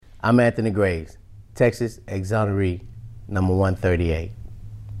I'm Anthony Graves, Texas Exoneree number 138,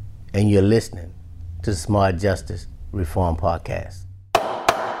 and you're listening to the Smart Justice Reform Podcast.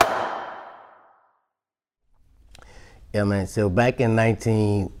 Yeah, man, so back in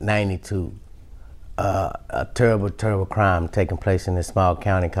 1992, a terrible crime taking place in this small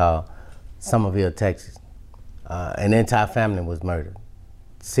county called Somerville, Texas. An entire family was murdered.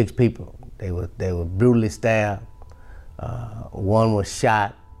 6 people. They were brutally stabbed. One was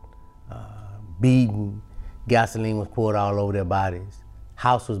shot, beaten. Gasoline was poured all over their bodies.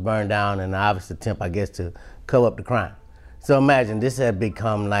 House was burned down in an obvious attempt, I guess, to cover up the crime. So imagine this had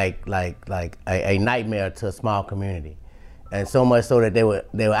become like a nightmare to a small community, and so much so that they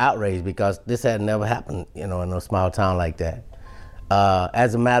were outraged because this had never happened, in no small town like that.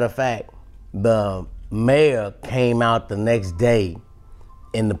 As a matter of fact, the mayor came out the next day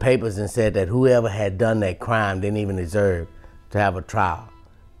in the papers and said that whoever had done that crime didn't even deserve to have a trial.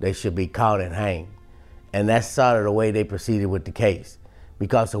 They should be caught and hanged. And that's sort of the way they proceeded with the case,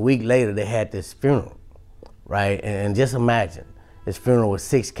 because a week later they had this funeral, right? And just imagine this funeral with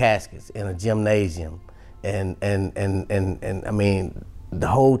 6 caskets in a gymnasium, and I mean, the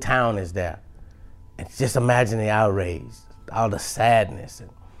whole town is there. And just imagine the outrage, all the sadness.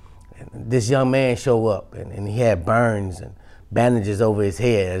 And this young man showed up, and he had burns and bandages over his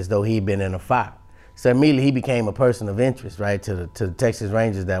head as though he'd been in a fire. So immediately he became a person of interest, right, to the Texas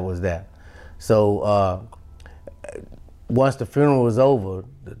Rangers that was there. So once the funeral was over,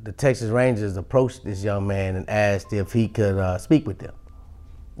 the Texas Rangers approached this young man and asked if he could speak with them.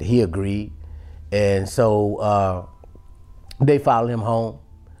 He agreed. And so they followed him home.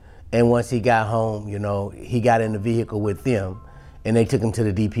 And once he got home, he got in the vehicle with them, and they took him to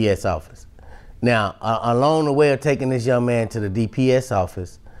the DPS office. Now, along the way of taking this young man to the DPS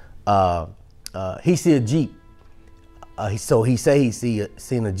office, he see a Jeep. So he said he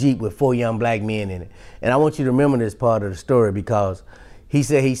seen a Jeep with 4 young black men in it. And I want you to remember this part of the story, because he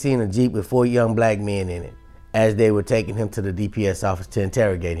said he seen a Jeep with 4 young black men in it as they were taking him to the DPS office to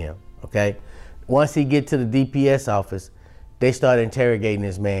interrogate him, okay? Once he get to the DPS office, they started interrogating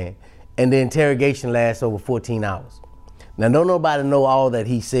this man, and the interrogation lasts over 14 hours. Now, don't nobody know all that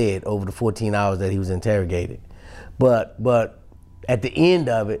he said over the 14 hours that he was interrogated. But at the end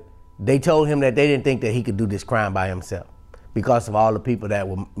of it, they told him that they didn't think that he could do this crime by himself because of all the people that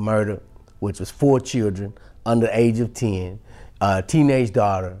were murdered, which was 4 children under the age of 10, a teenage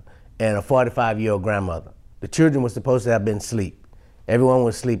daughter, and a 45-year-old grandmother. The children were supposed to have been asleep. Everyone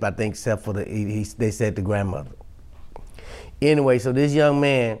was asleep, I think, except for they said the grandmother. Anyway, so this young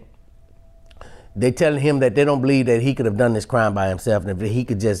man, they telling him that they don't believe that he could have done this crime by himself, and if he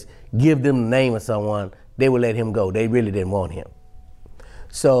could just give them the name of someone, they would let him go. They really didn't want him.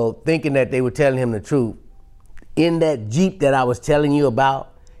 So thinking that they were telling him the truth, in that Jeep that I was telling you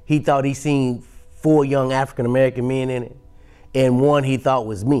about, he thought he seen 4 young African-American men in it, and one he thought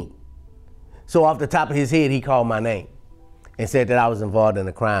was me. So off the top of his head, he called my name and said that I was involved in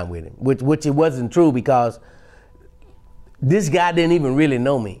a crime with him, which it wasn't true, because this guy didn't even really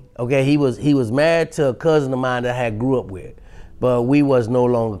know me, okay? He was married to a cousin of mine that I had grew up with, but we was no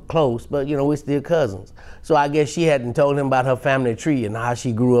longer close, but we're still cousins. So I guess she hadn't told him about her family tree and how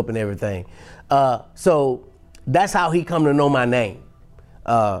she grew up and everything. So that's how he come to know my name.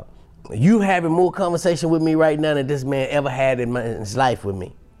 You having more conversation with me right now than this man ever had in his life with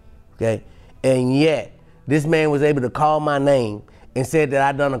me, okay? And yet, this man was able to call my name and said that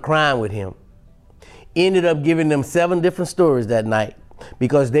I done a crime with him. Ended up giving them 7 different stories that night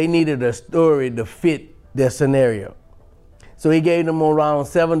because they needed a story to fit their scenario. So he gave them around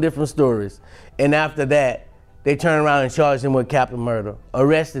 7 different stories. And after that, they turned around and charged him with capital murder,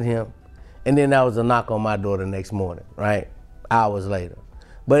 arrested him, and then that was a knock on my door the next morning, right? Hours later.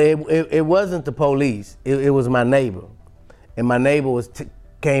 But it wasn't the police, it was my neighbor. And my neighbor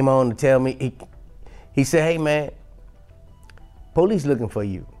came on to tell me, he said, hey man, police looking for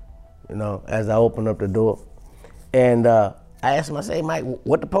you, as I opened up the door. And I asked him, I said, hey Mike,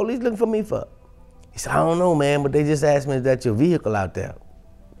 what the police looking for me for? He said, I don't know, man, but they just asked me, is that your vehicle out there?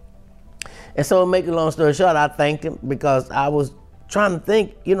 And so to make a long story short, I thanked him because I was trying to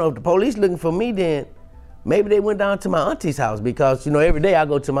think, if the police looking for me, then maybe they went down to my auntie's house because, every day I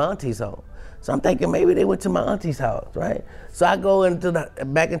go to my auntie's home. So I'm thinking maybe they went to my auntie's house, right? So I go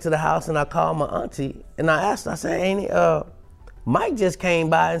back into the house and I call my auntie and I asked her, I said, Auntie, Mike just came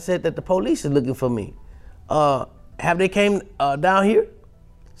by and said that the police is looking for me. Have they came down here?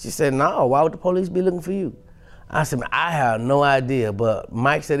 She said, no, why would the police be looking for you? I said, I have no idea, but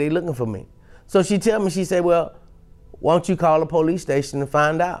Mike said they looking for me. So she said, well, why don't you call the police station and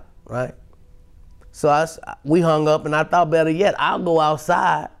find out, right? So we hung up and I thought better yet, I'll go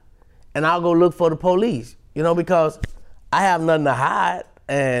outside and I'll go look for the police, you know, because I have nothing to hide,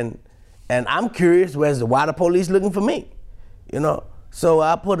 and I'm curious as to why the police looking for me, you know. So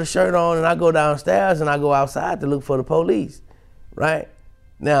I put a shirt on and I go downstairs and I go outside to look for the police, right?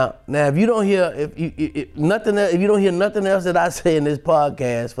 Now if you don't hear if you don't hear nothing else that I say in this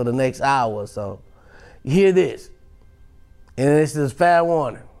podcast for the next hour or so, hear this, and this is fair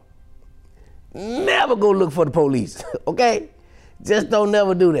warning. Never go look for the police, okay? Just don't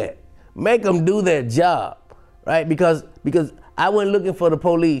never do that. Make them do their job, right? Because I went looking for the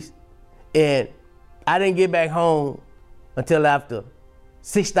police, and I didn't get back home until after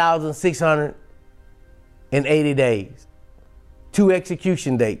 6,680 days, 2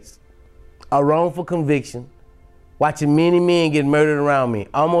 execution dates, a wrongful conviction, watching many men get murdered around me,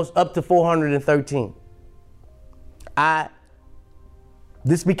 almost up to 413.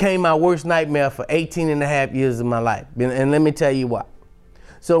 This became my worst nightmare for 18 and a half years of my life, and let me tell you why.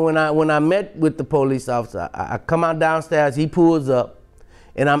 So when I met with the police officer, I come out downstairs, he pulls up,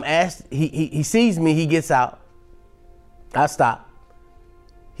 and I'm asked, he sees me, he gets out, I stop.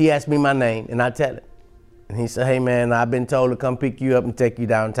 He asked me my name, and I tell him. And he said, hey man, I've been told to come pick you up and take you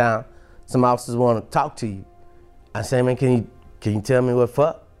downtown. Some officers want to talk to you. I said, man, can you tell me what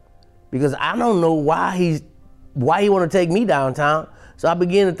for? Because I don't know why he want to take me downtown. So I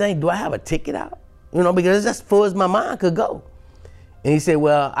began to think, do I have a ticket out? You know, because that's as far as my mind could go. And he said,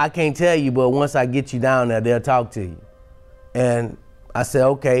 well, I can't tell you, but once I get you down there, they'll talk to you. And I said,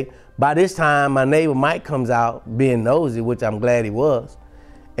 okay. By this time, my neighbor Mike comes out being nosy, which I'm glad he was.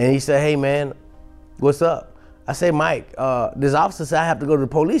 And he said, hey man, what's up? I said, Mike, this officer said I have to go to the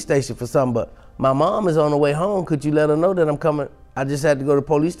police station for something, but my mom is on the way home. Could you let her know that I'm coming? I just had to go to the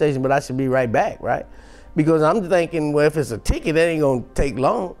police station, but I should be right back, right? Because I'm thinking, well, if it's a ticket, that ain't gonna take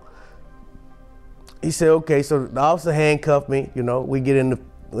long. He said, okay, so the officer handcuffed me, you know, we get in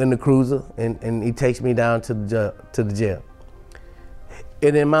the cruiser, and he takes me down to the jail.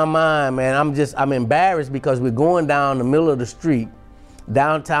 And in my mind, man, I'm embarrassed because we're going down the middle of the street,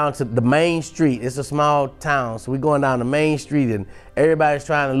 downtown to the main street. It's a small town, so we're going down the main street, and everybody's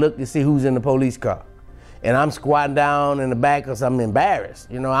trying to look to see who's in the police car. And I'm squatting down in the back because I'm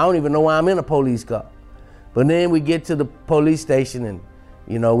embarrassed. You know, I don't even know why I'm in a police car. But then we get to the police station, and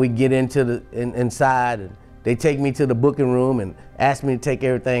you know, we get into inside, and they take me to the booking room and ask me to take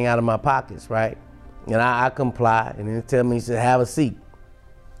everything out of my pockets, right? And I comply, and they tell me, he said, have a seat.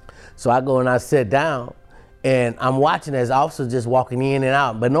 So I go and I sit down, and I'm watching as officers just walking in and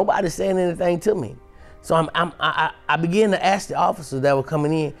out, but nobody's saying anything to me. So I begin to ask the officers that were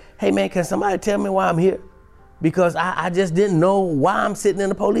coming in, hey man, can somebody tell me why I'm here? Because I just didn't know why I'm sitting in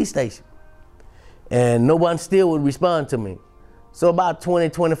the police station. And no one still would respond to me. So about 20,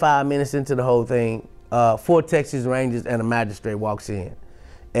 25 minutes into the whole thing, 4 Texas Rangers and a magistrate walks in,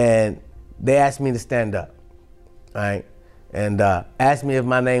 and they asked me to stand up, right? And asked me if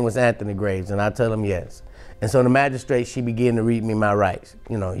my name was Anthony Graves, and I tell them yes. And so the magistrate, she began to read me my rights.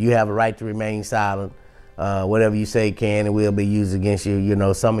 You know, you have a right to remain silent. Whatever you say can and will be used against you. You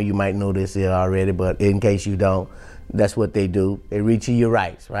know, some of you might know this here already, but in case you don't, that's what they do. They read you your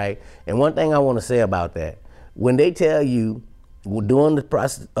rights, right? And one thing I want to say about that, when they tell you during the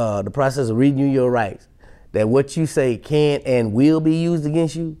process of reading you your rights, that what you say can and will be used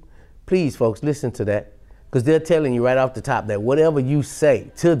against you, please, folks, listen to that. Because they're telling you right off the top that whatever you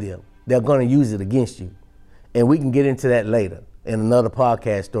say to them, they're going to use it against you. And we can get into that later in another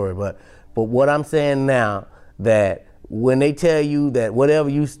podcast story. But what I'm saying now, that when they tell you that whatever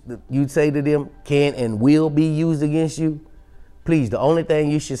you say to them can and will be used against you, please, the only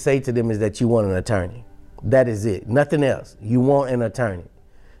thing you should say to them is that you want an attorney. That is it, nothing else. You want an attorney.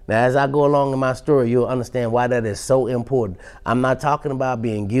 Now, as I go along in my story, you'll understand why that is so important. I'm not talking about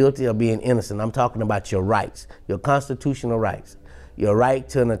being guilty or being innocent. I'm talking about your rights, your constitutional rights, your right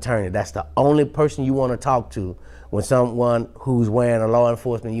to an attorney. That's the only person you want to talk to when someone who's wearing a law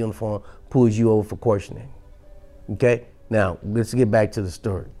enforcement uniform pulls you over for questioning. Okay? Now, let's get back to the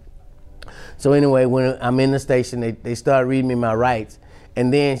story. So anyway, when I'm in the station, they start reading me my rights,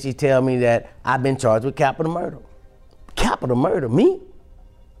 and then she tell me that I've been charged with capital murder. Capital murder? Me?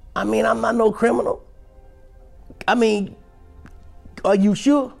 I mean, I'm not no criminal. I mean, are you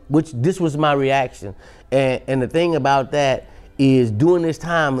sure? Which this was my reaction. And the thing about that is during this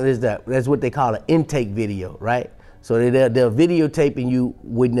time that's what they call an intake video, right? So they're videotaping you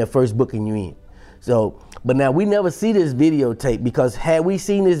when they're first booking you in. So, but now we never see this videotape, because had we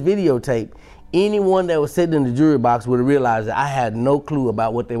seen this videotape, anyone that was sitting in the jury box would have realized that I had no clue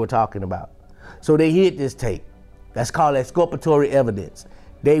about what they were talking about. So they hid this tape. That's called exculpatory evidence.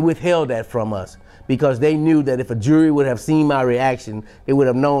 They withheld that from us because they knew that if a jury would have seen my reaction, they would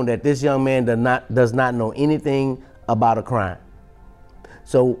have known that this young man does not know anything about a crime.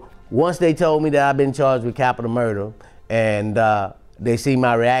 So once they told me that I've been charged with capital murder and they see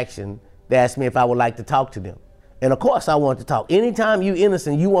my reaction, they asked me if I would like to talk to them. And of course I want to talk. Anytime you're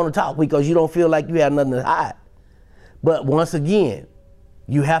innocent, you want to talk because you don't feel like you have nothing to hide. But once again,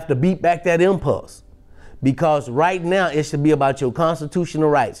 you have to beat back that impulse, because right now it should be about your constitutional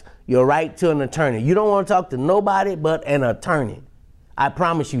rights, your right to an attorney. You don't want to talk to nobody but an attorney. I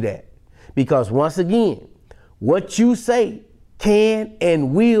promise you that. Because once again, what you say can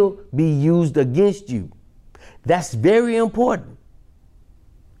and will be used against you. That's very important.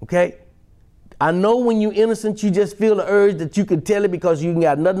 Okay? I know when you're innocent, you just feel the urge that you can tell it because you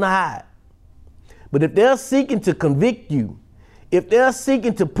got nothing to hide. But if they're seeking to convict you, if they're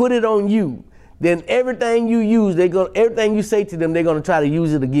seeking to put it on you, then everything you use, everything you say to them, they're gonna try to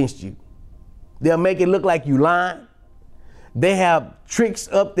use it against you. They'll make it look like you lying. They have tricks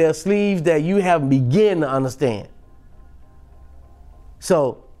up their sleeves that you haven't begun to understand.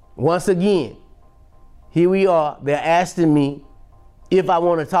 So once again, here we are, they're asking me if I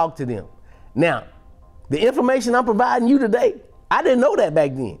want to talk to them. Now, the information I'm providing you today, I didn't know that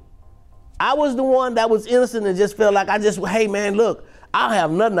back then. I was the one that was innocent and just felt like hey man, look, I don't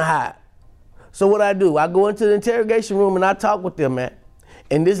have nothing to hide. So what I do, I go into the interrogation room and I talk with them, man.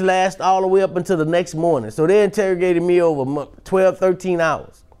 And this lasts all the way up until the next morning. So they interrogated me over 12, 13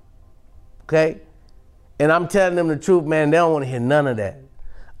 hours, okay? And I'm telling them the truth, man, they don't want to hear none of that.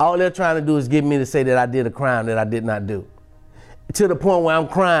 All they're trying to do is get me to say that I did a crime that I did not do. To the point where I'm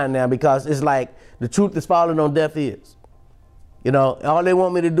crying now because it's like the truth is falling on deaf ears. You know, all they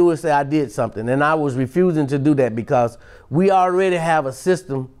want me to do is say I did something, and I was refusing to do that because we already have a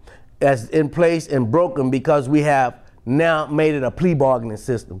system that's in place and broken because we have now made it a plea bargaining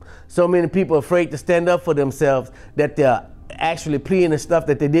system. So many people are afraid to stand up for themselves that they're actually pleading the stuff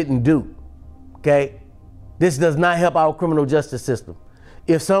that they didn't do, okay? This does not help our criminal justice system.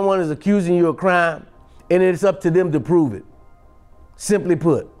 If someone is accusing you of crime, and it's up to them to prove it, simply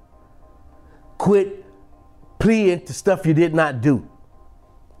put, quit pleading to stuff you did not do.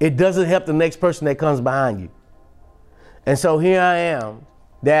 It doesn't help the next person that comes behind you. And so here I am,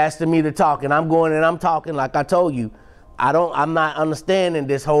 they're asking me to talk, and I'm going and I'm talking like I told you. I'm not understanding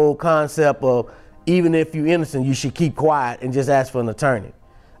this whole concept of even if you're innocent, you should keep quiet and just ask for an attorney.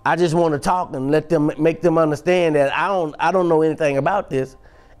 I just want to talk and make them understand that I don't know anything about this,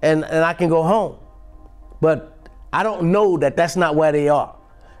 and I can go home. But I don't know that that's not where they are.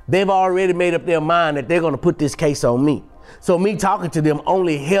 They've already made up their mind that they're going to put this case on me. So me talking to them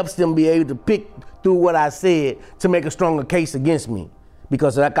only helps them be able to pick through what I said to make a stronger case against me.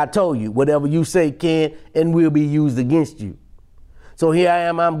 Because like I told you, whatever you say can and will be used against you. So here I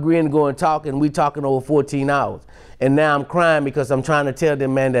am, I'm agreeing to go and talk, and we talking over 14 hours. And now I'm crying because I'm trying to tell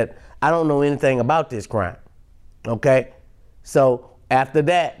them, man, that I don't know anything about this crime, okay? So after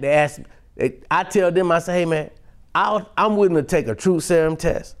that, they ask, I tell them, I say, hey man, I'm willing to take a truth serum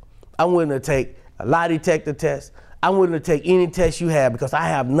test. I'm willing to take a lie detector test. I'm willing to take any test you have because I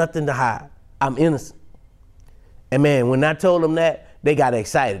have nothing to hide. I'm innocent. And man, when I told them that, they got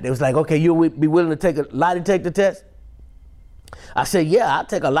excited. They was like, okay, you'll be willing to take a lie detector test? I said, yeah, I'll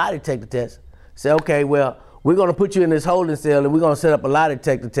take a lie detector test. I said, okay, well, we're gonna put you in this holding cell and we're gonna set up a lie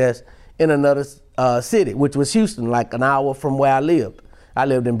detector test in another city, which was Houston, like an hour from where I lived. I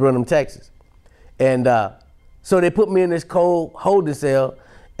lived in Brenham, Texas. And so they put me in this cold holding cell,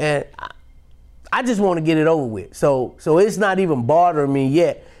 and I just want to get it over with. So it's not even bothering me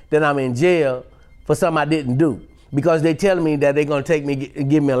yet that I'm in jail for something I didn't do, because they're telling me that they're going to take me and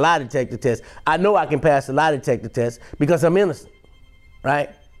give me a lie detector test. I know I can pass the lie detector test because I'm innocent, right?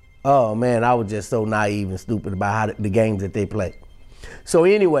 Oh man, I was just so naive and stupid about how the games that they play. So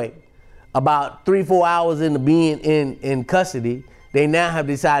anyway, about 3-4 hours into being in custody, they now have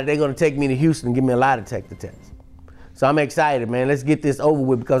decided they're going to take me to Houston and give me a lie detector test. So I'm excited, man. Let's get this over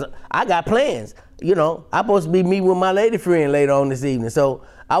with because I got plans. You know, I'm supposed to be meeting with my lady friend later on this evening. So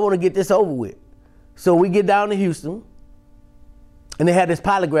I want to get this over with. So we get down to Houston, and they had this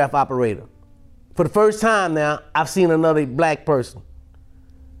polygraph operator. For the first time now, I've seen another black person.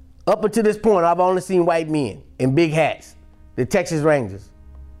 Up until this point, I've only seen white men in big hats, the Texas Rangers.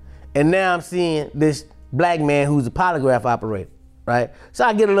 And now I'm seeing this black man who's a polygraph operator, right? So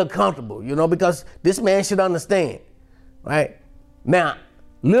I get a little comfortable, you know, because this man should understand, right? Now,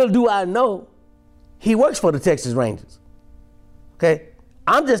 little do I know, he works for the Texas Rangers, okay?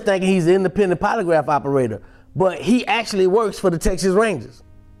 I'm just thinking he's an independent polygraph operator, but he actually works for the Texas Rangers.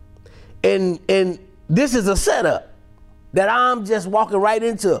 And this is a setup that I'm just walking right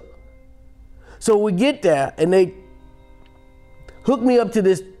into. So we get there and they hook me up to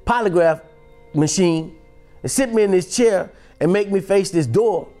this polygraph machine and sit me in this chair and make me face this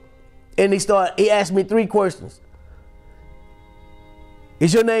door. And he asked me 3 questions.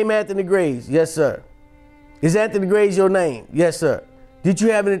 Is your name Anthony Graves? Yes, sir. Is Anthony Graves your name? Yes, sir. Did you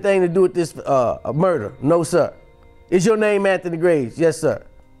have anything to do with this murder? No, sir. Is your name Anthony Graves? Yes, sir.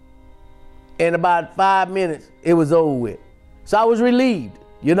 In about 5 minutes, it was over with. So I was relieved,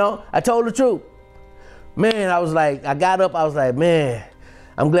 you know? I told the truth. Man, I got up, I was like, man,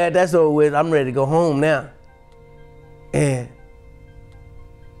 I'm glad that's over with. I'm ready to go home now. And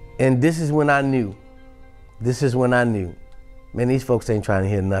this is when I knew. Man, these folks ain't trying to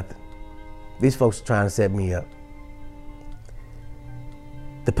hear nothing. These folks are trying to set me up.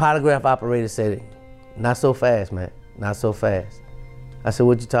 The polygraph operator said, not so fast, man, not so fast. I said,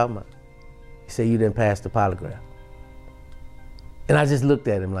 what you talking about? He said, you didn't pass the polygraph. And I just looked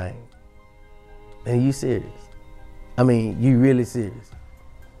at him like, man, you serious? I mean, you really serious?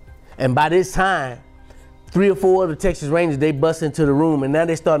 And by this time, 3 or 4 other Texas Rangers, they bust into the room, and now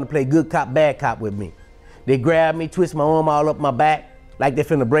they starting to play good cop, bad cop with me. They grab me, twist my arm all up my back, like they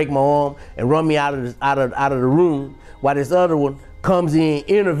finna break my arm, and run me out of the room, while this other one comes in,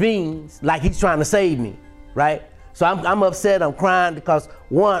 intervenes, like he's trying to save me, right? So I'm upset, I'm crying because,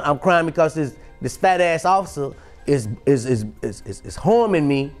 one, I'm crying because this fat ass officer is harming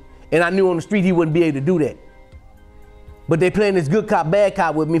me, and I knew on the street he wouldn't be able to do that. But they playing this good cop, bad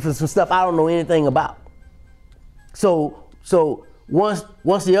cop with me for some stuff I don't know anything about. So once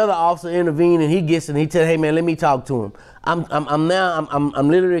the other officer intervened and he gets and he said, hey man, let me talk to him. I'm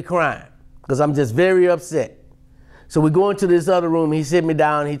literally crying because I'm just very upset. So we go into this other room, he sit me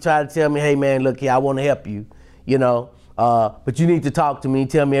down, he tried to tell me, hey man, look here, I want to help you, you know, but you need to talk to me,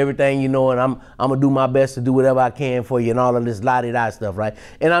 tell me everything you know, and I'm gonna do my best to do whatever I can for you and all of this la-di-da stuff, right?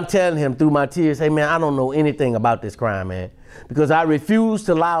 And I'm telling him through my tears, hey man, I don't know anything about this crime, man, because I refuse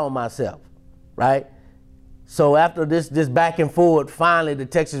to lie on myself, right? So after this back and forth, finally the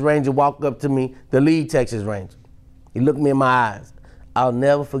Texas Ranger walked up to me, the lead Texas Ranger. He looked me in my eyes. I'll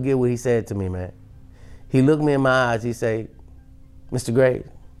never forget what he said to me, man. He looked me in my eyes, he said, Mr. Graves,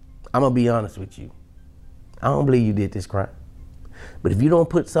 I'm gonna be honest with you. I don't believe you did this crime. But if you don't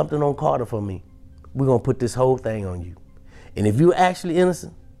put something on Carter for me, we're gonna put this whole thing on you. And if you're actually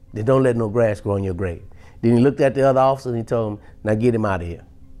innocent, then don't let no grass grow on your grave. Then he looked at the other officer and he told him, now get him out of here.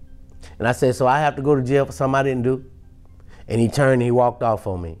 And I said, so I have to go to jail for something I didn't do? And he turned and he walked off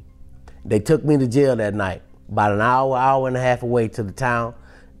on me. They took me to jail that night, about an hour and a half away to the town,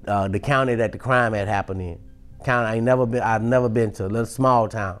 the county that the crime had happened in. I've never been to a little small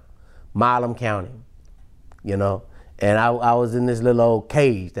town, Milam County, you know. And I was in this little old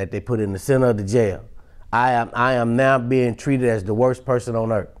cage that they put in the center of the jail. I am now being treated as the worst person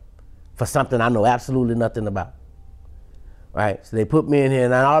on earth for something I know absolutely nothing about. Right, so they put me in here,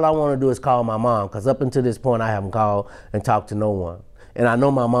 and all I want to do is call my mom, because up until this point I haven't called and talked to no one. And I know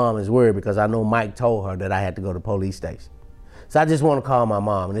my mom is worried because I know Mike told her that I had to go to the police station. So I just want to call my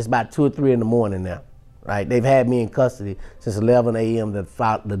mom, and it's about 2 or 3 in the morning now, right? They've had me in custody since 11 a.m.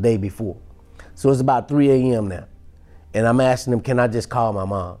 the day before. So it's about 3 a.m. now, and I'm asking them, can I just call my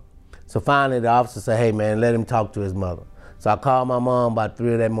mom? So finally the officer said, hey man, let him talk to his mother. So I called my mom about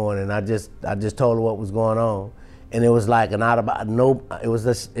 3 that morning, and I just told her what was going on. And it was like it was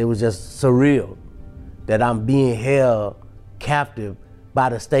just surreal that I'm being held captive by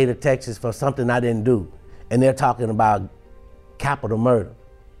the state of Texas for something I didn't do. And they're talking about capital murder.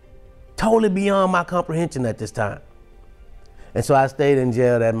 Totally beyond my comprehension at this time. And so I stayed in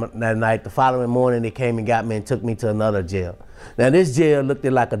jail that night. The following morning they came and got me and took me to another jail. Now this jail looked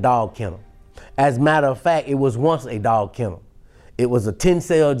like a dog kennel. As a matter of fact, it was once a dog kennel. It was a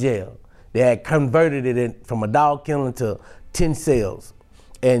 10-cell jail. They had converted it from a dog kennel into 10 cells.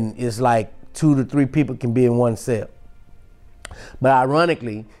 And it's like 2 to 3 people can be in one cell. But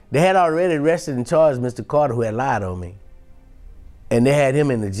ironically, they had already arrested and charged Mr. Carter, who had lied on me. And they had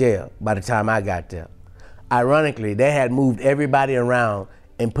him in the jail by the time I got there. Ironically, they had moved everybody around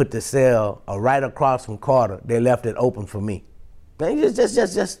and put the cell right across from Carter. They left it open for me. Now,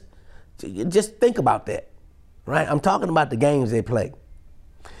 just think about that, right? I'm talking about the games they play.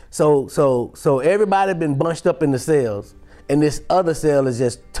 So everybody been bunched up in the cells, and this other cell is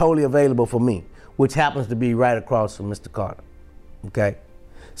just totally available for me, which happens to be right across from Mr. Carter, okay?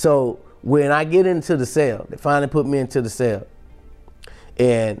 So when I get into the cell, they finally put me into the cell,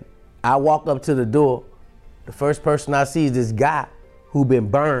 and I walk up to the door. The first person I see is this guy who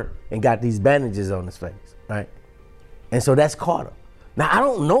been burned and got these bandages on his face, right? And so that's Carter. Now I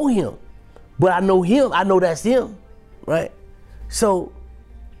don't know him, but I know him, I know that's him, right? So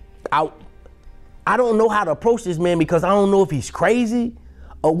I don't know how to approach this man because I don't know if he's crazy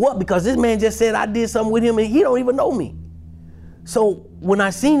or what, because this man just said I did something with him and he don't even know me. So when I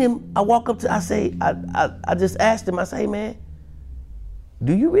seen him, I walk up to, I just asked him, I say, hey man,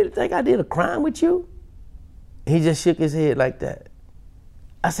 do you really think I did a crime with you? He just shook his head like that.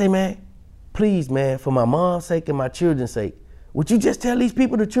 I say, man, please, man, for my mom's sake and my children's sake, would you just tell these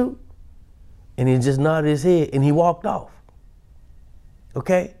people the truth? And he just nodded his head and he walked off.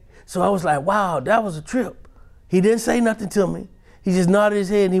 Okay? So I was like, wow, that was a trip. He didn't say nothing to me. He just nodded his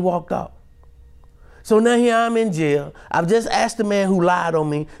head and he walked off. So now here I'm in jail. I've just asked the man who lied on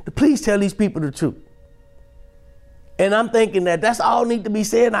me to please tell these people the truth. And I'm thinking that that's all need to be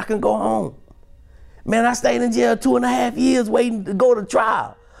said and I can go home. Man, I stayed in jail 2.5 years waiting to go to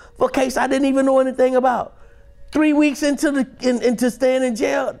trial for a case I didn't even know anything about. 3 weeks into staying in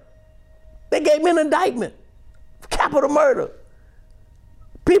jail, they gave me an indictment for capital murder.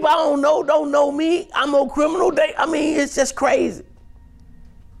 People I don't know me. I'm no criminal. It's just crazy.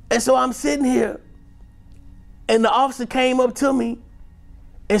 And so I'm sitting here and the officer came up to me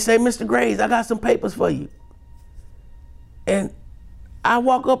and said, Mr. Graves, I got some papers for you. And I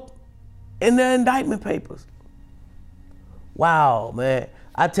walk up in the indictment papers. Wow, man.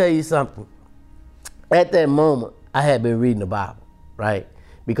 I tell you something. At that moment, I had been reading the Bible, right?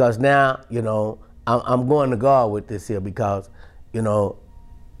 Because now, you know, I'm going to God with this here because, you know,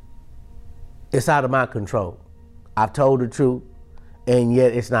 it's out of my control. I've told the truth, and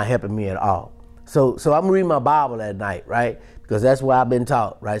yet it's not helping me at all. So I'm reading my Bible at night, right? Because that's what I've been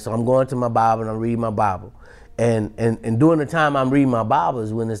taught, right? So I'm going to my Bible and I'm reading my Bible. And during the time I'm reading my Bible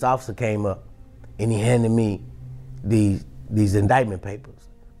is when this officer came up and he handed me these indictment papers.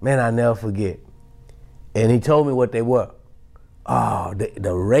 Man, I never forget. And he told me what they were. Oh,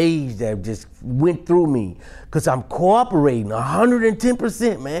 the rage that just went through me because I'm cooperating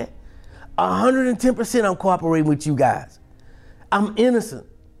 110%, man. 110% I'm cooperating with you guys. I'm innocent,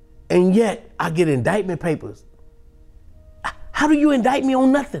 and yet I get indictment papers. How do you indict me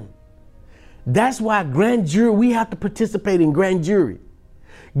on nothing? That's why grand jury, we have to participate in grand jury.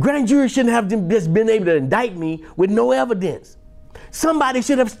 Grand jury shouldn't have just been able to indict me with no evidence. Somebody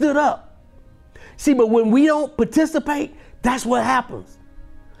should have stood up. See, but when we don't participate, that's what happens.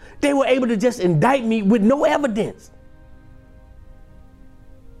 They were able to just indict me with no evidence.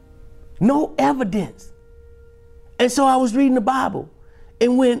 No evidence. And so I was reading the Bible.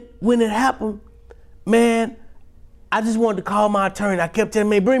 And when it happened, man, I just wanted to call my attorney. I kept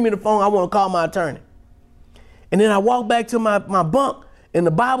telling him, bring me the phone. I want to call my attorney. And then I walked back to my bunk and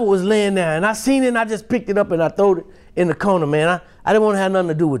the Bible was laying there. And I seen it and I just picked it up and I threw it in the corner, man. I didn't want to have nothing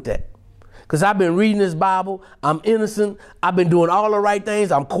to do with that. Because I've been reading this Bible. I'm innocent. I've been doing all the right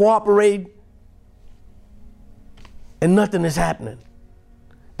things. I'm cooperating. And nothing is happening.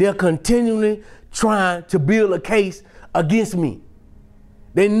 They're continually trying to build a case against me.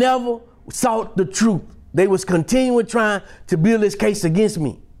 They never sought the truth. They was continuing trying to build this case against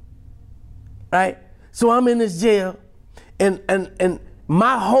me. Right? So I'm in this jail and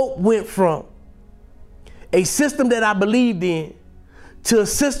my hope went from a system that I believed in to a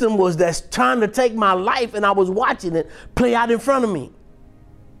system that's trying to take my life, and I was watching it play out in front of me.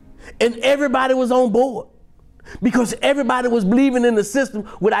 And everybody was on board because everybody was believing in the system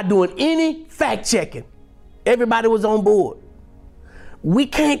without doing any fact checking. Everybody was on board. We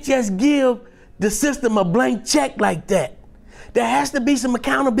can't just give the system a blank check like that. There has to be some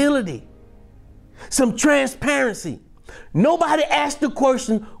accountability, some transparency. Nobody asked the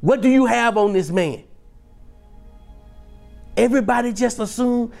question, what do you have on this man? Everybody just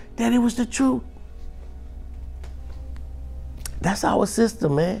assumed that it was the truth. That's our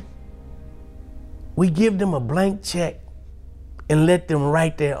system, man. We give them a blank check and let them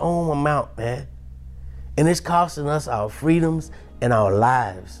write their own amount, man. And it's costing us our freedoms and our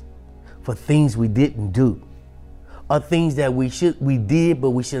lives for things we didn't do, or things that we did, but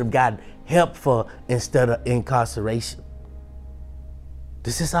we should have gotten help for instead of incarceration.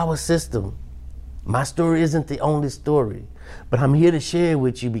 This is our system. My story isn't the only story, but I'm here to share it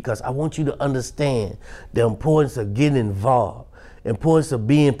with you because I want you to understand the importance of getting involved, the importance of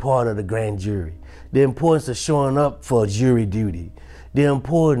being part of the grand jury, the importance of showing up for jury duty, the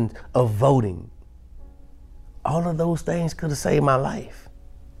importance of voting. All of those things could have saved my life.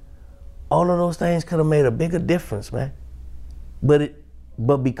 All of those things could have made a bigger difference, man. But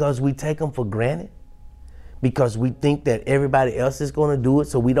because we take them for granted, because we think that everybody else is going to do it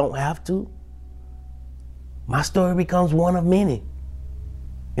so we don't have to, my story becomes one of many,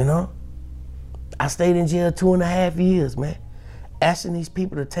 you know? I stayed in jail 2.5 years, man, asking these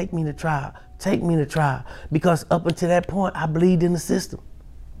people to take me to trial, because up until that point, I believed in the system.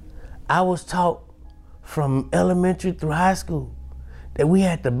 I was taught from elementary through high school that we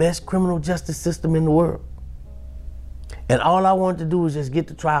had the best criminal justice system in the world. And all I wanted to do was just get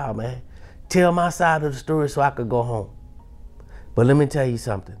to trial, man. Tell my side of the story so I could go home. But let me tell you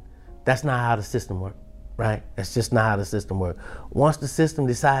something. That's not how the system works, right? That's just not how the system works. Once the system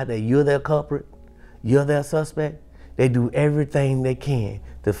decides that you're their culprit, you're their suspect, they do everything they can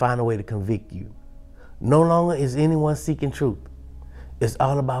to find a way to convict you. No longer is anyone seeking truth. It's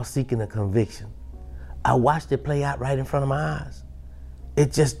all about seeking a conviction. I watched it play out right in front of my eyes.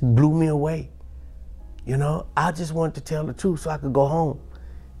 It just blew me away. You know, I just wanted to tell the truth so I could go home.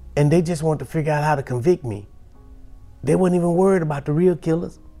 And they just wanted to figure out how to convict me. They weren't even worried about the real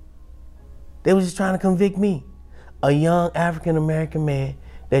killers. They were just trying to convict me, a young African-American man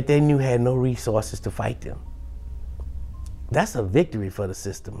that they knew had no resources to fight them. That's a victory for the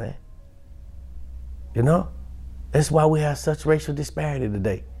system, man. You know? That's why we have such racial disparity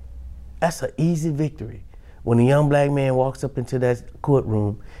today. That's an easy victory. When a young black man walks up into that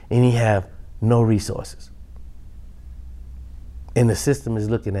courtroom and he have no resources. And the system is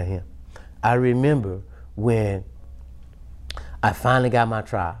looking at him. I remember when I finally got my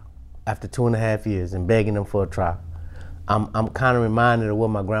trial after 2.5 years and begging them for a trial. I'm kind of reminded of what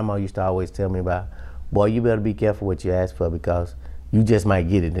my grandma used to always tell me about. Boy, you better be careful what you ask for because you just might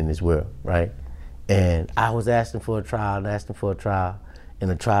get it in this world, right? And I was asking for a trial and asking for a trial, and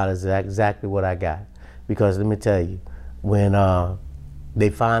the trial is exactly what I got. Because let me tell you, when they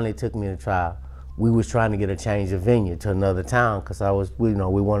finally took me to trial, we was trying to get a change of venue to another town because we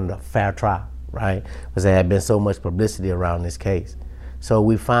wanted a fair trial, right? Because there had been so much publicity around this case. So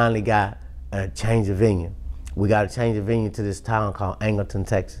we finally got a change of venue. We got a change of venue to this town called Angleton,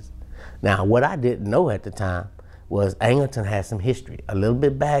 Texas. Now, what I didn't know at the time was Angleton had some history, a little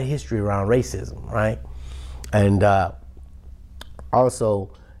bit bad history around racism, right? And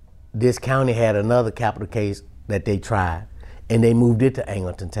also, this county had another capital case that they tried, and they moved it to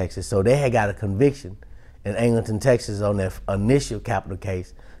Angleton, Texas. So they had got a conviction in Angleton, Texas on their initial capital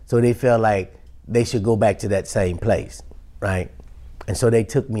case. So they felt like they should go back to that same place, right? And so they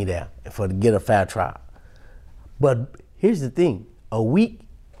took me there to get a fair trial. But here's the thing,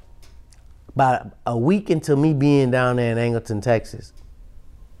 about a week into me being down there in Angleton, Texas,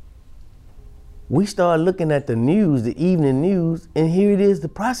 we started looking at the news, the evening news, and here it is, the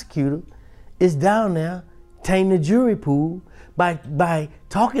prosecutor is down there tainting the jury pool by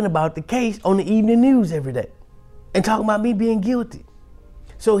talking about the case on the evening news every day and talking about me being guilty.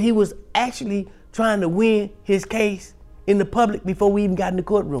 So he was actually trying to win his case in the public before we even got in the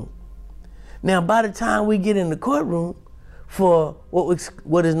courtroom. Now, by the time we get in the courtroom for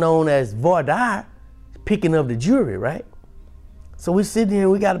what is known as voir dire, picking of the jury, right? So we're sitting here,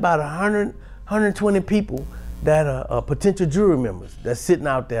 we got about 120 people that are potential jury members that's sitting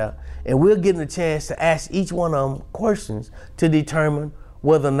out there, and we're getting a chance to ask each one of them questions to determine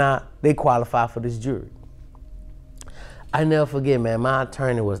whether or not they qualify for this jury. I never forget, man, my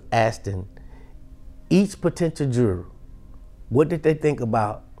attorney was asking each potential juror, what did they think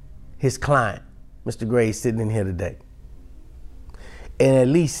about his client, Mr. Gray, sitting in here today? And at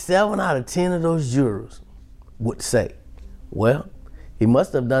least 7 out of 10 of those jurors would say, well, he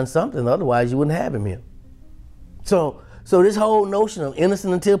must have done something, otherwise you wouldn't have him here. So this whole notion of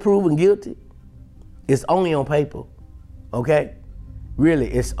innocent until proven guilty is only on paper, okay? Really,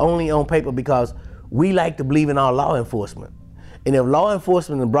 it's only on paper because we like to believe in our law enforcement. And if law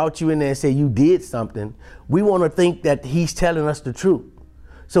enforcement brought you in there and said you did something, we want to think that he's telling us the truth.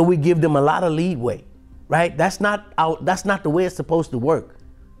 So we give them a lot of leeway, right? That's not the way it's supposed to work,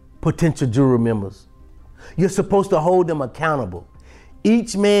 potential jury members. You're supposed to hold them accountable.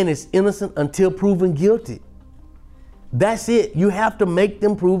 Each man is innocent until proven guilty. That's it. You have to make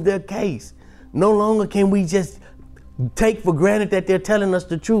them prove their case. No longer can we just take for granted that they're telling us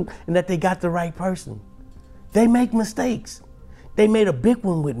the truth and that they got the right person. They make mistakes. They made a big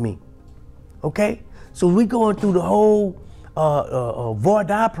one with me, okay? So we going through the whole voir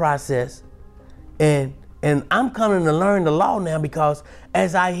dire process, and I'm coming to learn the law now because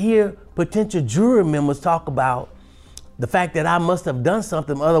as I hear potential jury members talk about the fact that I must have done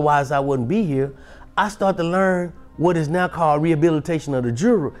something, otherwise I wouldn't be here, I start to learn what is now called rehabilitation of the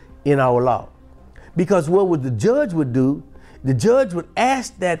juror in our law. Because what would the judge would do, the judge would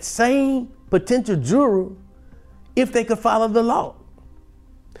ask that same potential juror if they could follow the law.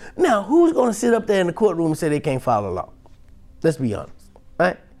 Now, who's gonna sit up there in the courtroom and say they can't follow the law? Let's be honest,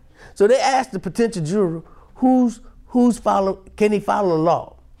 right? So they asked the potential juror, can he follow the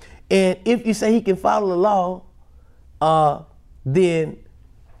law? And if you say he can follow the law, then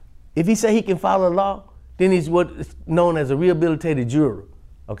if he say he can follow the law, then he's what is known as a rehabilitated juror,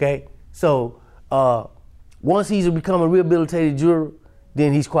 okay? So once he's become a rehabilitated juror,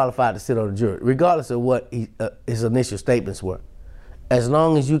 then he's qualified to sit on the jury, regardless of what his initial statements were. As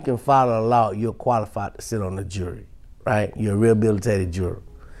long as you can follow the law, you're qualified to sit on the jury, right? You're a rehabilitated juror.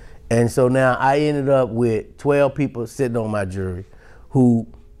 And so now I ended up with 12 people sitting on my jury who,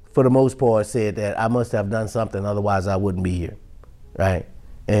 for the most part, said that I must have done something, otherwise I wouldn't be here, right?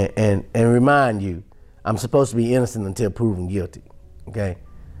 And remind you, I'm supposed to be innocent until proven guilty, okay?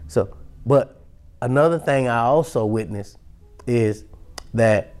 So, but another thing I also witnessed is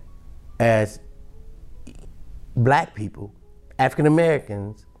that as black people, African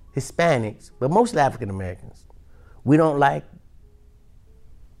Americans, Hispanics, but mostly African Americans, we don't like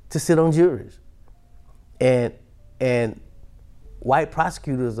to sit on juries. And white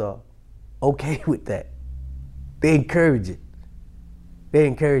prosecutors are okay with that. They encourage it. They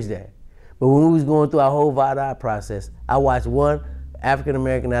encourage that. But when we was going through our whole VADA process, I watched one African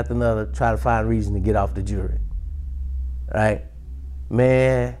American after another try to find a reason to get off the jury, right?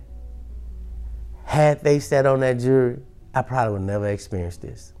 Man, had they sat on that jury, I probably would never experience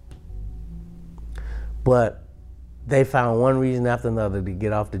this. But they found one reason after another to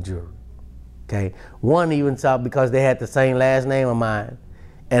get off the jury, okay? One even thought because they had the same last name of mine,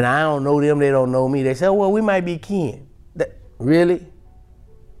 and I don't know them, they don't know me, they said, oh, well, we might be kin. Really?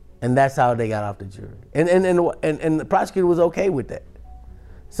 And that's how they got off the jury. And the prosecutor was okay with that.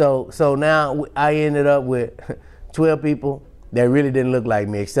 So now I ended up with 12 people that really didn't look like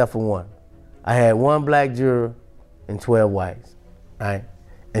me except for one. I had one black juror and 12 whites, right?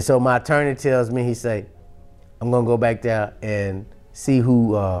 And so my attorney tells me, he say, I'm gonna go back there and see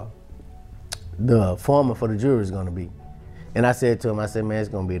who the foreman for the jury is gonna be. And I said to him, I said, man, it's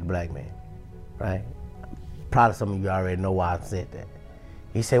gonna be the black man, right? Probably some of you already know why I said that.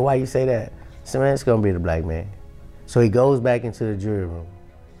 He said, why you say that? I said, man, it's gonna be the black man. So he goes back into the jury room.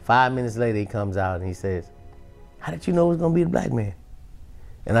 5 minutes later, he comes out and he says, how did you know it was gonna be the black man?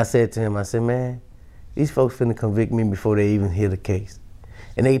 And I said to him, I said, man, these folks finna convict me before they even hear the case.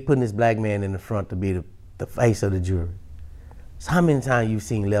 And they putting this black man in the front to be the face of the jury. So how many times you've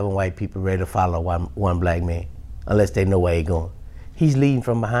seen 11 white people ready to follow one black man, unless they know where he's going? He's leading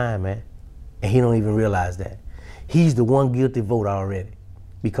from behind, man, and he don't even realize that. He's the one guilty vote already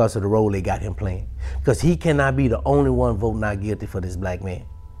because of the role they got him playing. Because he cannot be the only one vote not guilty for this black man.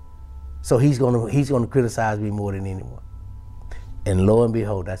 So he's gonna criticize me more than anyone. And lo and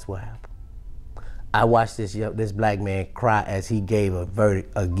behold, that's what happened. I watched this black man cry as he gave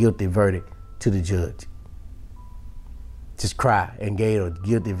a guilty verdict to the judge. Just cry and gave a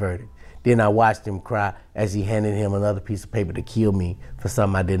guilty verdict. Then I watched him cry as he handed him another piece of paper to kill me for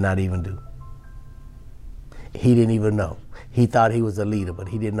something I did not even do. He didn't even know. He thought he was a leader, but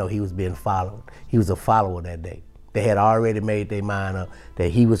he didn't know he was being followed. He was a follower that day. They had already made their mind up that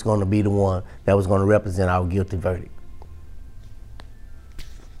he was going to be the one that was going to represent our guilty verdict.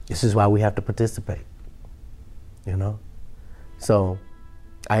 This is why we have to participate, you know? So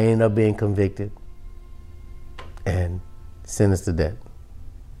I ended up being convicted and sentenced to death.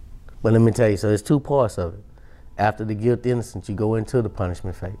 But let me tell you, so there's two parts of it. After the guilt innocence, you go into the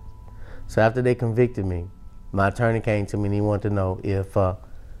punishment phase. So after they convicted me, my attorney came to me and he wanted to know if I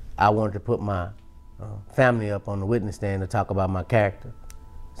wanted to put my family up on the witness stand to talk about my character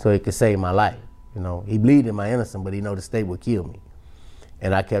so he could save my life. You know, he believed in my innocence, but he know the state would kill me.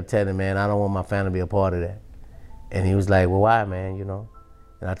 And I kept telling him, man, I don't want my family to be a part of that. And he was like, well, why, man, you know?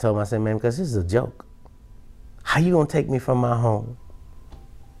 And I told him, I said, man, because this is a joke. How you gonna take me from my home?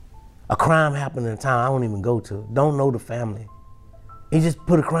 A crime happened in a town I don't even go to, don't know the family. He just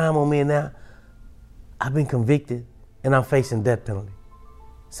put a crime on me and now I've been convicted and I'm facing death penalty.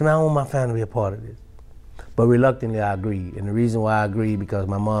 So man, I want my family to be a part of this. But reluctantly, I agreed. And the reason why I agreed, because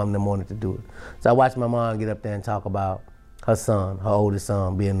my mom didn't want to do it. So I watched my mom get up there and talk about her son, her oldest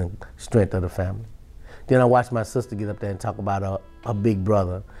son, being the strength of the family. Then I watched my sister get up there and talk about her big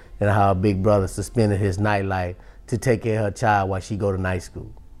brother and how her big brother suspended his nightlife to take care of her child while she go to night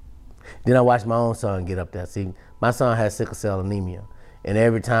school. Then I watched my own son get up there. See, my son has sickle cell anemia. And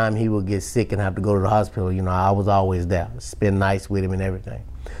every time he would get sick and have to go to the hospital, you know, I was always there, spend nights with him and everything.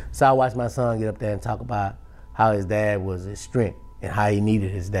 So I watched my son get up there and talk about how his dad was his strength and how he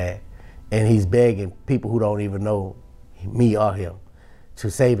needed his dad. And he's begging people who don't even know me or him to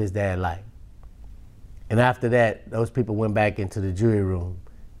save his dad's life. And after that, those people went back into the jury room,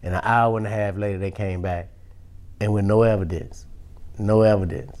 and an hour and a half later, they came back, and with no evidence,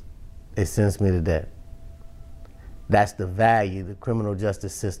 they sentenced me to death. That's the value the criminal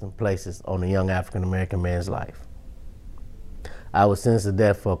justice system places on a young African-American man's life. I was sentenced to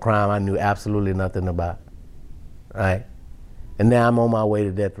death for a crime I knew absolutely nothing about, right? And now I'm on my way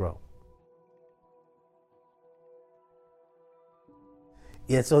to death row.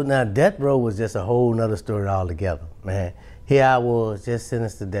 Yeah, so now Death Row was just a whole nother story altogether, man. Here I was, just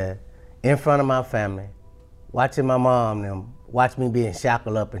sentenced to death, in front of my family, watching my mom and them watch me being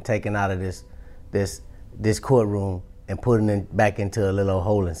shackled up and taken out of this courtroom and putting back into a little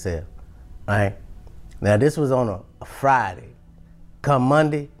holding cell, right? Now this was on a Friday. Come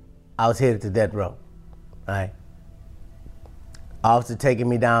Monday, I was headed to Death Row, right? Officer taking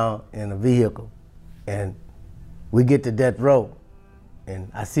me down in a vehicle, and we get to Death Row,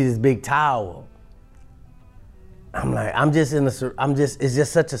 and I see this big tower. I'm like, it's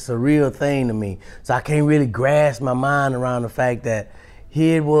just such a surreal thing to me. So I can't really grasp my mind around the fact that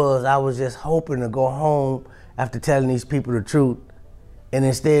here it was, I was just hoping to go home after telling these people the truth. And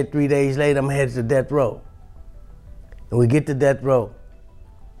instead, 3 days later, I'm headed to Death Row. And we get to Death Row,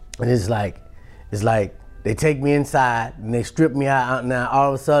 and it's like they take me inside and they strip me out. Now all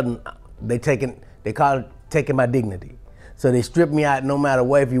of a sudden, they call it taking my dignity. So they strip me out no matter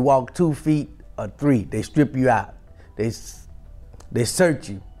what. If you walk 2 feet or 3, they strip you out. They search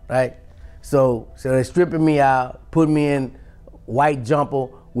you, right? So they're stripping me out, put me in white jumper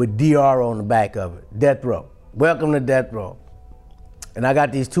with DR on the back of it. Death Row. Welcome to Death Row. And I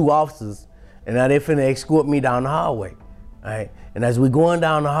got these 2 officers, and now they finna escort me down the hallway, right? And as we're going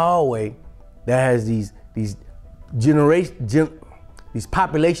down the hallway, there has these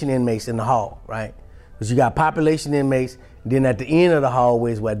population inmates in the hall, right? Because you got population inmates, and then at the end of the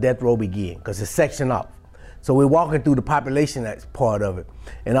hallway is where Death Row begins, because it's sectioned off. So we're walking through the population part of it,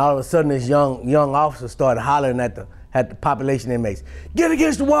 and all of a sudden this young officer started hollering at the population inmates, "Get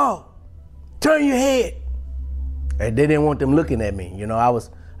against the wall, turn your head." And they didn't want them looking at me. You know,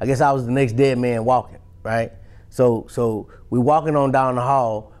 I guess I was the next dead man walking, right? So we walking on down the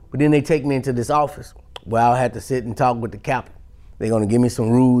hall, but then they take me into this office where I'll have to sit and talk with the captain. They're gonna give me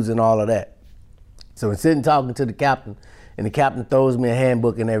some rules and all of that. So I'm sitting talking to the captain, and the captain throws me a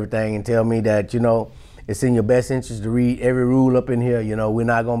handbook and everything and tell me that, you know, it's in your best interest to read every rule up in here. You know, we're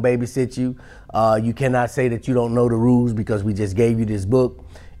not gonna babysit you. You cannot say that you don't know the rules because we just gave you this book,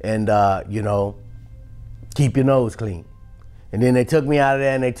 and you know, keep your nose clean. And then they took me out of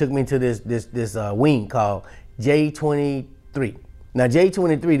there and they took me to this wing called J23. Now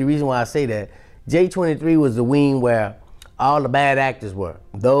J23, the reason why I say that, J23 was the wing where all the bad actors were.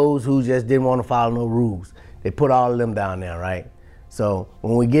 Those who just didn't want to follow no rules. They put all of them down there, right? So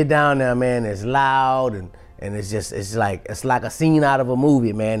when we get down there, man, it's loud and it's like a scene out of a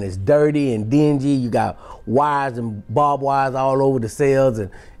movie, man. It's dirty and dingy. You got wires and barbed wires all over the cells,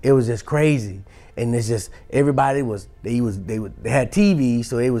 and it was just crazy. And it's just everybody they had TVs,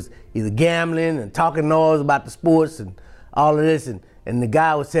 so they was either gambling and talking noise about the sports and all of this. And the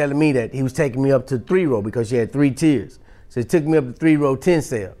guy was telling me that he was taking me up to 3 row because she had 3 tiers. So he took me up to 3 row 10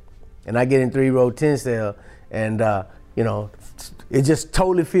 cell, and I get in 3 row 10 cell, and you know, it's just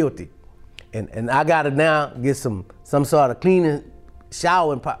totally filthy. And I gotta now get some sort of cleaning,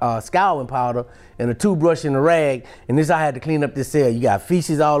 scouring powder and a toothbrush and a rag, and this I had to clean up this cell. You got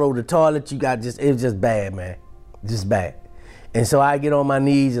feces all over the toilet. It was just bad, man, just bad. And so I get on my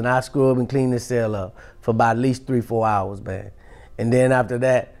knees and I scrub and clean this cell up for about at least 3-4 hours, man. And then after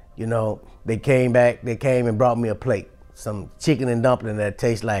that, you know, they came and brought me a plate, some chicken and dumpling that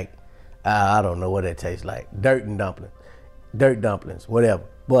tastes like, I don't know what it tastes like, dirt dumplings, whatever.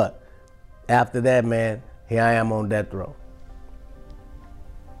 But after that, man, here I am on death row.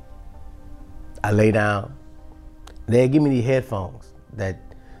 I lay down. They give me these headphones that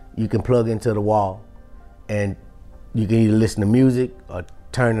you can plug into the wall, and you can either listen to music or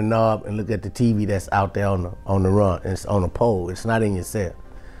turn the knob and look at the TV that's out there on the run. And it's on a pole. It's not in your cell.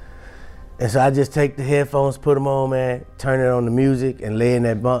 And so I just take the headphones, put them on, man, turn it on the music, and lay in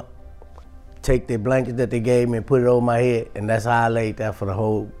that bunk. Take the blanket that they gave me and put it over my head, and that's how I laid there for the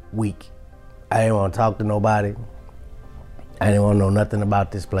whole week. I didn't want to talk to nobody. I didn't want to know nothing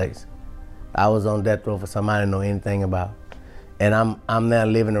about this place. I was on death row for somebody I didn't know anything about. And I'm now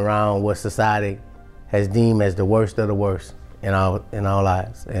living around what society has deemed as the worst of the worst in our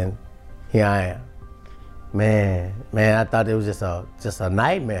lives. And here I am. Man, I thought it was just a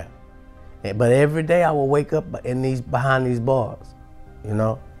nightmare. But every day I would wake up behind these bars, you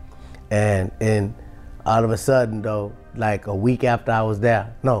know? And all of a sudden though, like a week after I was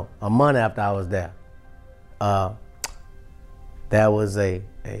there, no, a month after I was there, there was a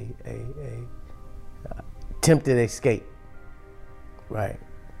attempted escape, right?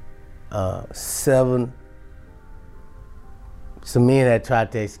 Some men had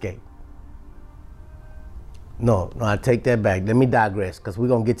tried to escape. No, I take that back. Let me digress, because we're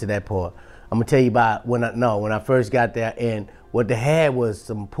gonna get to that part. I'm gonna tell you about when I first got there, and what they had was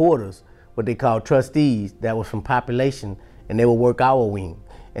some porters, what they call trustees, that was from population, and they would work our wing.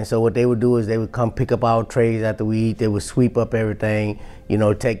 And so what they would do is they would come pick up our trays after we eat. They would sweep up everything, you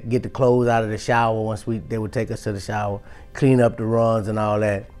know, get the clothes out of the shower. They would take us to the shower, clean up the runs and all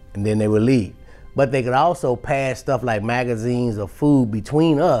that, and then they would leave. But they could also pass stuff like magazines or food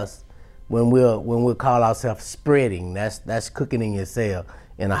between us when we'll call ourselves spreading. That's cooking in your cell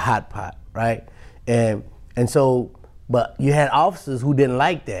in a hot pot, right? And so, but you had officers who didn't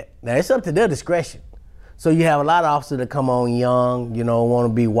like that. Now it's up to their discretion. So you have a lot of officers that come on young, you know, want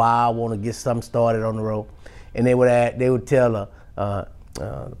to be wild, want to get something started on the road, and they would tell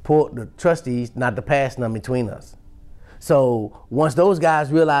the trustees not to pass none between us. So once those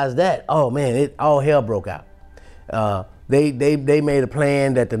guys realized that, oh man, all hell broke out. They made a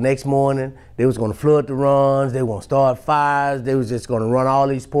plan that the next morning they was going to flood the runs, they were going to start fires, they was just going to run all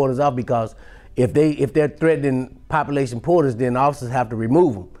these porters off, because if they're threatening population porters, then officers have to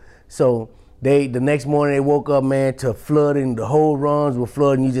remove them. So the next morning they woke up, man, to flooding. The whole runs were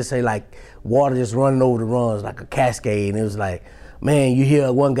flooding. You just say like water just running over the runs like a cascade. And it was like, man, you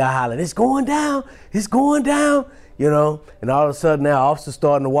hear one guy hollering, it's going down, you know? And all of a sudden now officers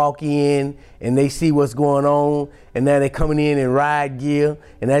starting to walk in and they see what's going on. And now they're coming in riot gear.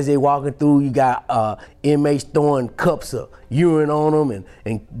 And as they walking through, you got inmates throwing cups of urine on them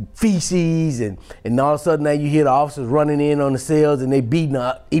and feces. And all of a sudden now you hear the officers running in on the cells and they beating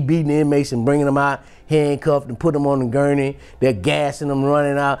the inmates and bringing them out handcuffed and put them on the gurney. They're gassing them,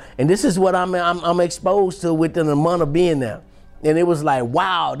 running out. And this is what I'm exposed to within a month of being there. And it was like,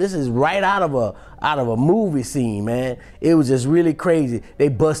 wow, this is right out of a movie scene, man. It was just really crazy. They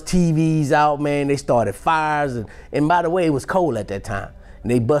bust TVs out, man. They started fires, and by the way, it was cold at that time. And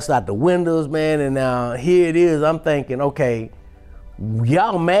they bust out the windows, man. And now here it is. I'm thinking, okay,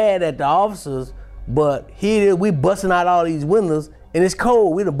 y'all mad at the officers, but here it is. We busting out all these windows, and it's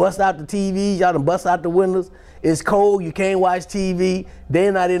cold. We done bust out the TVs. Y'all done bust out the windows. It's cold. You can't watch TV.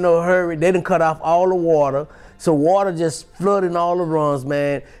 They're not in no hurry. They done cut off all the water. So water just flooding all the runs,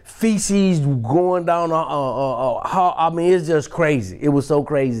 man. Feces going down. I mean, it's just crazy. It was so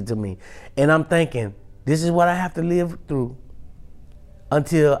crazy to me. And I'm thinking, this is what I have to live through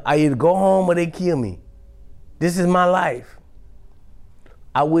until I either go home or they kill me. This is my life.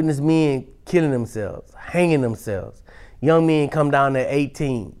 I witnessed men killing themselves, hanging themselves. Young men come down there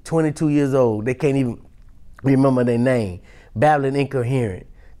 18, 22 years old. They can't even remember their name, babbling incoherent,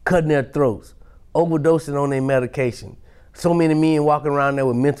 cutting their throats, overdosing on their medication. So many men walking around there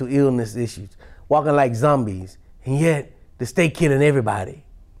with mental illness issues, walking like zombies, and yet the state killing everybody.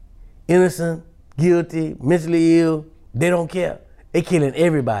 Innocent, guilty, mentally ill, they don't care. They killing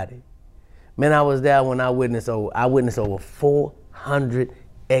everybody. Man, I was there when I witnessed over 400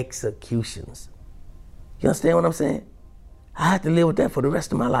 executions. You understand what I'm saying? I had to live with that for the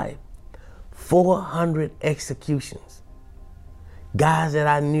rest of my life. 400 executions. Guys that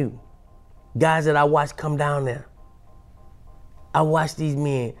I knew. Guys that I watched come down there. I watched these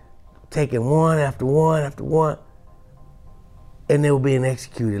men taking one after one after one, and they were being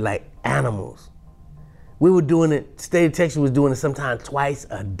executed like animals. We were doing it, state of Texas was doing it sometimes twice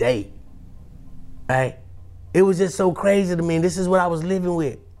a day, right? It was just so crazy to me, and this is what I was living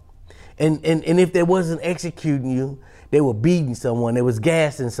with. And if they wasn't executing you, they were beating someone, they was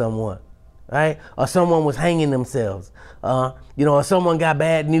gassing someone, right? Or someone was hanging themselves. Or someone got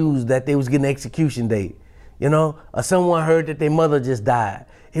bad news that they was getting an execution date, or someone heard that their mother just died.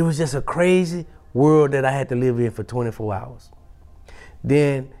 It was just a crazy world that I had to live in for 24 hours.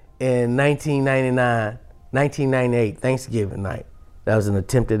 Then in 1998, Thanksgiving night, that was an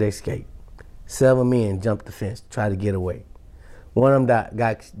attempted escape. 7 men jumped the fence, tried to get away. One of them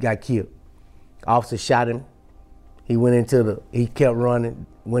got killed. Officer shot him. He kept running,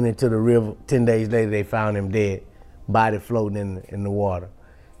 went into the river. 10 days later, they found him dead, body floating in the water.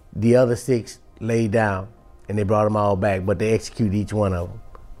 The other 6 laid down, and they brought them all back, but they executed each one of them,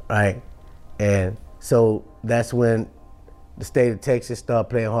 right? And so that's when the state of Texas started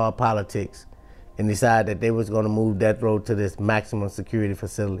playing hard politics and decided that they was going to move Death Row to this maximum security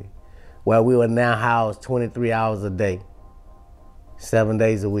facility, where we were now housed 23 hours a day, 7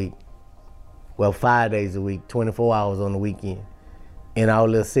 days a week. Well, 5 days a week, 24 hours on the weekend, in our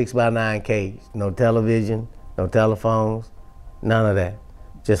little 6x9 cage. No television, no telephones, none of that.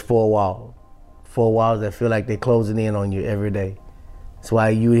 Just 4 walls. 4 walls that feel like they're closing in on you every day. That's why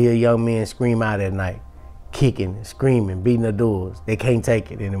you hear young men scream out at night, kicking, screaming, beating the doors. They can't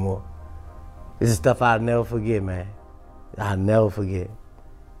take it anymore. This is stuff I'll never forget, man. I'll never forget.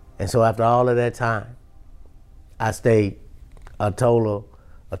 And so after all of that time, I stayed a total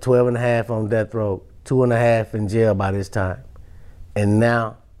of 12 and a half on death row, 2.5 in jail by this time. And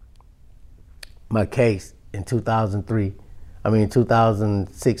now, my case in 2003,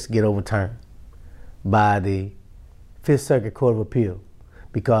 2006 get overturned by the Fifth Circuit Court of Appeal.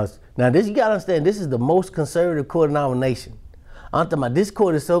 Because now this, you gotta understand, this is the most conservative court in our nation. I'm talking about, this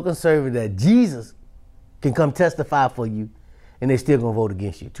court is so conservative that Jesus can come testify for you and they're still gonna vote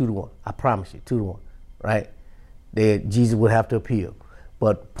against you, 2-1. I promise you, 2-1, right? Jesus would have to appeal.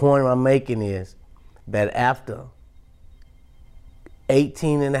 But the point I'm making is that after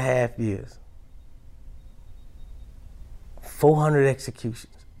 18 and a half years, 400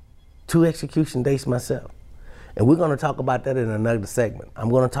 executions, 2 execution dates myself. And we're gonna talk about that in another segment. I'm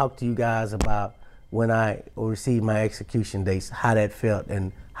gonna talk to you guys about when I received my execution dates, how that felt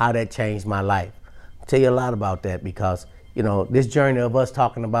and how that changed my life. I'll tell you a lot about that because, you know, this journey of us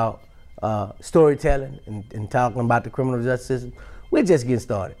talking about storytelling and talking about the criminal justice system, we're just getting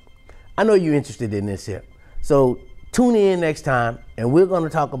started. I know you're interested in this here. So tune in next time and we're gonna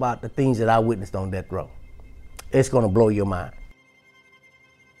talk about the things that I witnessed on death row. It's gonna blow your mind.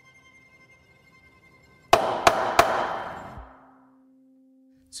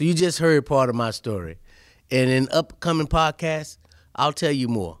 So you just heard part of my story. And in upcoming podcasts, I'll tell you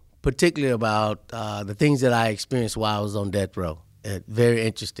more, particularly about the things that I experienced while I was on death row. Very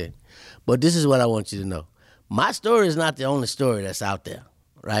interesting. But this is what I want you to know. My story is not the only story that's out there,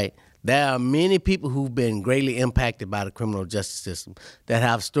 right? There are many people who've been greatly impacted by the criminal justice system that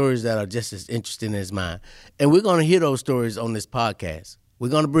have stories that are just as interesting as mine. And we're going to hear those stories on this podcast. We're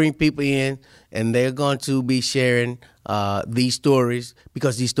going to bring people in, and they're going to be sharing these stories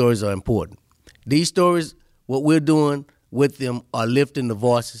because these stories are important. These stories, what we're doing with them are lifting the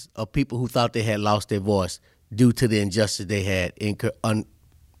voices of people who thought they had lost their voice due to the injustice they had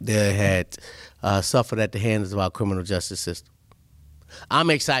suffered at the hands of our criminal justice system. I'm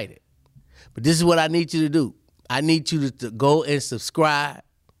excited, but this is what I need you to do. I need you to go and subscribe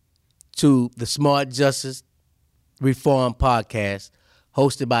to the Smart Justice Reform Podcast,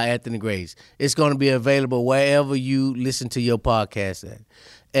 hosted by Anthony Graves. It's going to be available wherever you listen to your podcast at.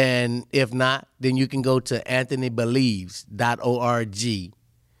 And if not, then you can go to anthonybelieves.org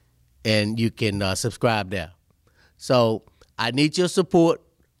and you can subscribe there. So I need your support.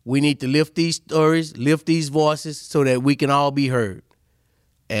 We need to lift these stories, lift these voices so that we can all be heard.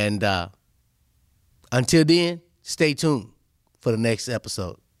 And until then, stay tuned for the next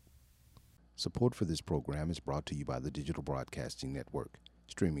episode. Support for this program is brought to you by the Digital Broadcasting Network,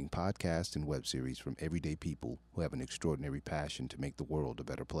 streaming podcasts and web series from everyday people who have an extraordinary passion to make the world a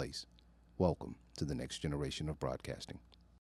better place. Welcome to the next generation of broadcasting.